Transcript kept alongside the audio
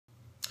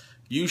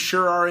You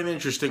sure are an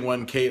interesting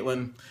one,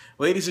 Caitlin.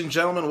 Ladies and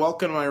gentlemen,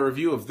 welcome to my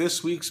review of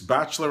this week's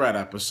Bachelorette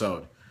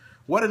episode.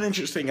 What an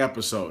interesting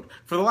episode.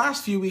 For the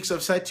last few weeks,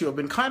 I've said to you, I've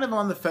been kind of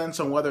on the fence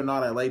on whether or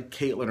not I liked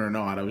Caitlin or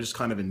not. I was just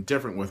kind of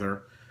indifferent with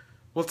her.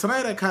 Well,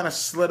 tonight I kind of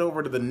slid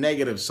over to the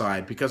negative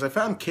side because I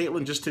found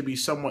Caitlin just to be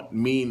somewhat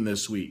mean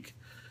this week.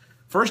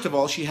 First of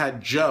all, she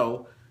had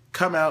Joe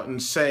come out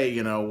and say,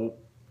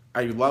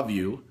 I love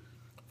you,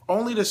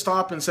 only to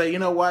stop and say, you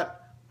know what?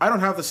 I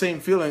don't have the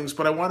same feelings,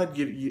 but I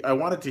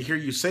wanted to hear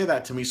you say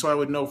that to me so I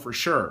would know for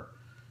sure.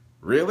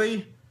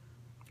 Really?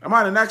 I'm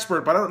not an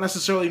expert, but I don't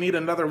necessarily need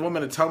another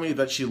woman to tell me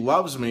that she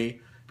loves me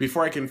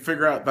before I can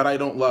figure out that I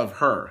don't love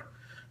her.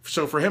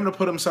 So for him to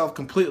put himself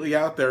completely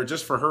out there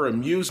just for her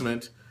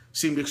amusement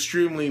seemed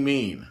extremely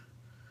mean.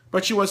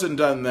 But she wasn't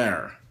done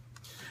there.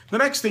 The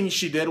next thing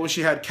she did was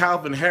she had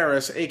Calvin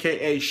Harris,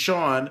 a.k.a.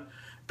 Sean,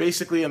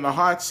 basically in the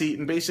hot seat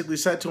and basically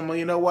said to him, well,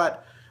 you know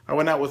what? I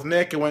went out with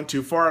Nick, it went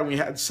too far, and we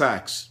had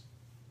sex.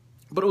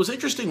 But it was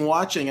interesting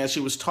watching as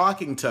she was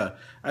talking to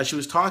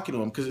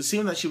him, because it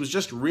seemed that she was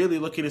just really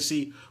looking to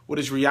see what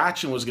his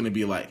reaction was going to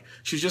be like.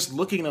 She was just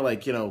looking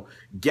to,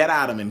 get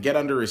at him and get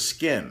under his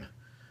skin.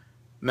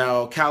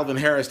 Now, Calvin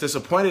Harris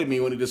disappointed me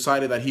when he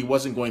decided that he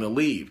wasn't going to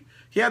leave.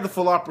 He had the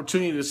full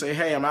opportunity to say,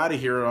 hey, I'm out of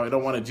here, I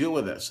don't want to deal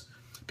with this.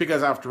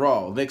 Because after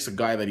all, Nick's a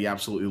guy that he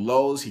absolutely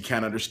loathes. He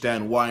can't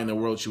understand why in the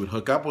world she would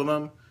hook up with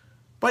him.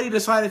 But he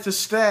decided to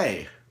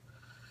stay.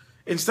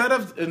 Instead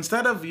of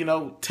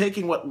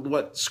taking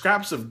what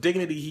scraps of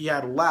dignity he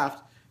had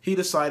left, he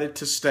decided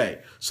to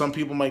stay. Some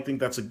people might think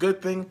that's a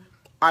good thing.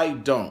 I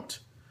don't.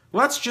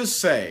 Let's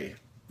just say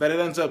that it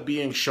ends up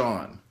being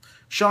Sean.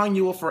 Sean,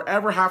 you will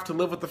forever have to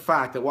live with the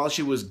fact that while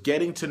she was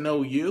getting to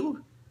know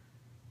you,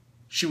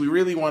 she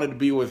really wanted to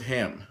be with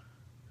him.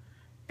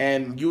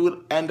 And you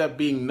would end up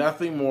being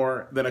nothing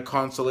more than a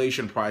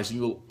consolation prize, and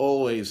you will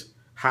always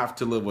have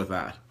to live with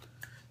that.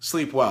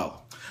 Sleep well.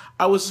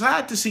 I was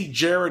sad to see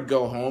Jared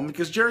go home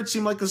because Jared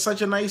seemed like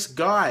such a nice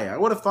guy. I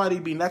would have thought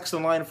he'd be next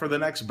in line for the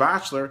next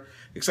Bachelor,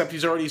 except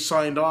he's already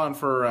signed on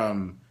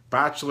for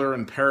Bachelor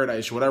in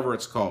Paradise, whatever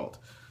it's called.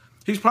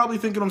 He's probably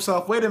thinking to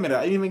himself, wait a minute,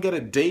 I didn't even get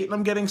a date and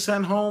I'm getting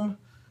sent home?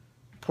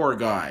 Poor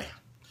guy.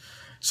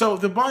 So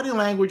the body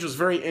language was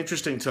very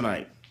interesting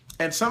tonight.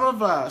 And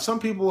some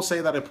people will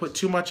say that I put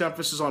too much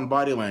emphasis on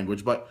body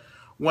language, but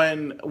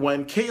when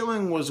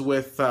Caitlin was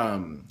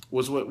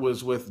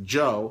with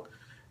Joe,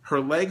 her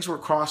legs were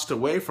crossed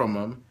away from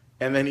him,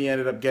 and then he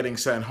ended up getting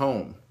sent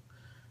home.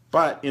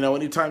 But,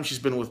 anytime she's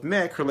been with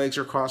Nick, her legs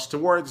are crossed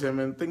towards him,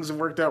 and things have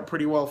worked out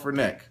pretty well for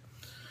Nick.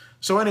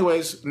 So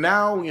anyways,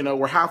 now,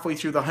 we're halfway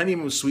through the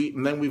honeymoon suite,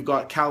 and then we've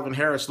got Calvin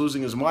Harris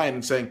losing his mind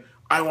and saying,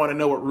 I want to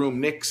know what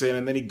room Nick's in,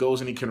 and then he goes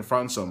and he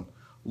confronts him.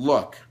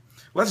 Look,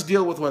 let's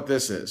deal with what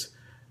this is.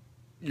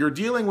 You're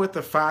dealing with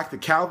the fact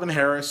that Calvin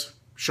Harris,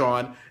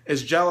 Sean,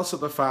 is jealous of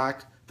the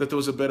fact that there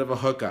was a bit of a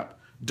hookup.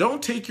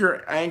 Don't take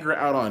your anger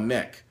out on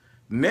Nick.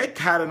 Nick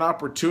had an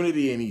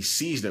opportunity and he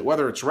seized it,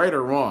 whether it's right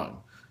or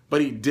wrong,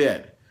 but he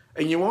did.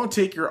 And you won't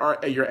take your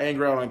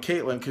anger out on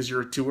Caitlin because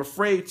you're too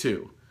afraid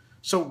to.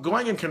 So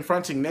going and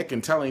confronting Nick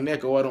and telling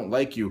Nick, oh, I don't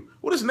like you,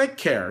 what does Nick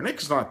care?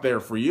 Nick's not there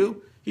for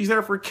you. He's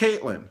there for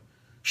Caitlin.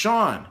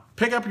 Sean,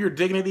 pick up your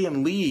dignity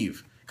and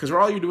leave, because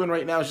all you're doing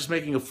right now is just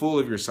making a fool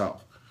of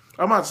yourself.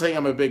 I'm not saying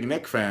I'm a big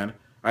Nick fan.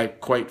 I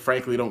quite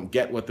frankly don't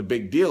get what the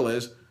big deal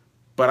is,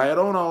 but I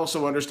don't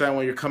also understand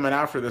why you're coming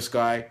after this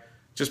guy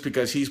just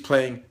because he's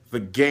playing the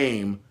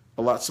game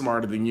a lot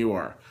smarter than you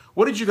are.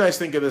 What did you guys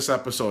think of this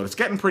episode? It's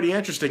getting pretty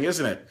interesting,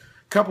 isn't it?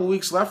 A couple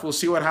weeks left. We'll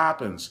see what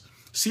happens.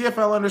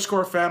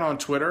 CFL_fan on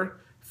Twitter,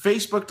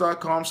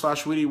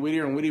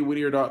 Facebook.com/WittyWhittier and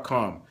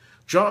WittyWhittier.com.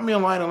 Drop me a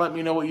line and let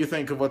me know what you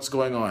think of what's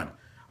going on.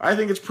 I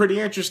think it's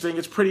pretty interesting.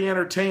 It's pretty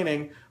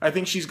entertaining. I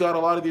think she's got a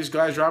lot of these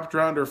guys wrapped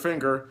around her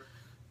finger,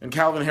 and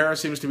Calvin Harris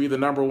seems to be the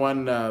number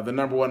one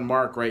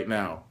mark right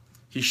now.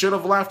 He should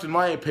have left, in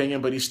my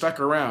opinion, but he stuck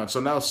around. So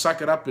now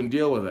suck it up and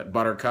deal with it,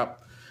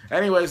 Buttercup.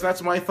 Anyways,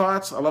 that's my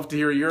thoughts. I'd love to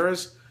hear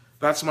yours.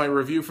 That's my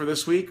review for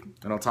this week,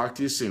 and I'll talk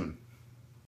to you soon.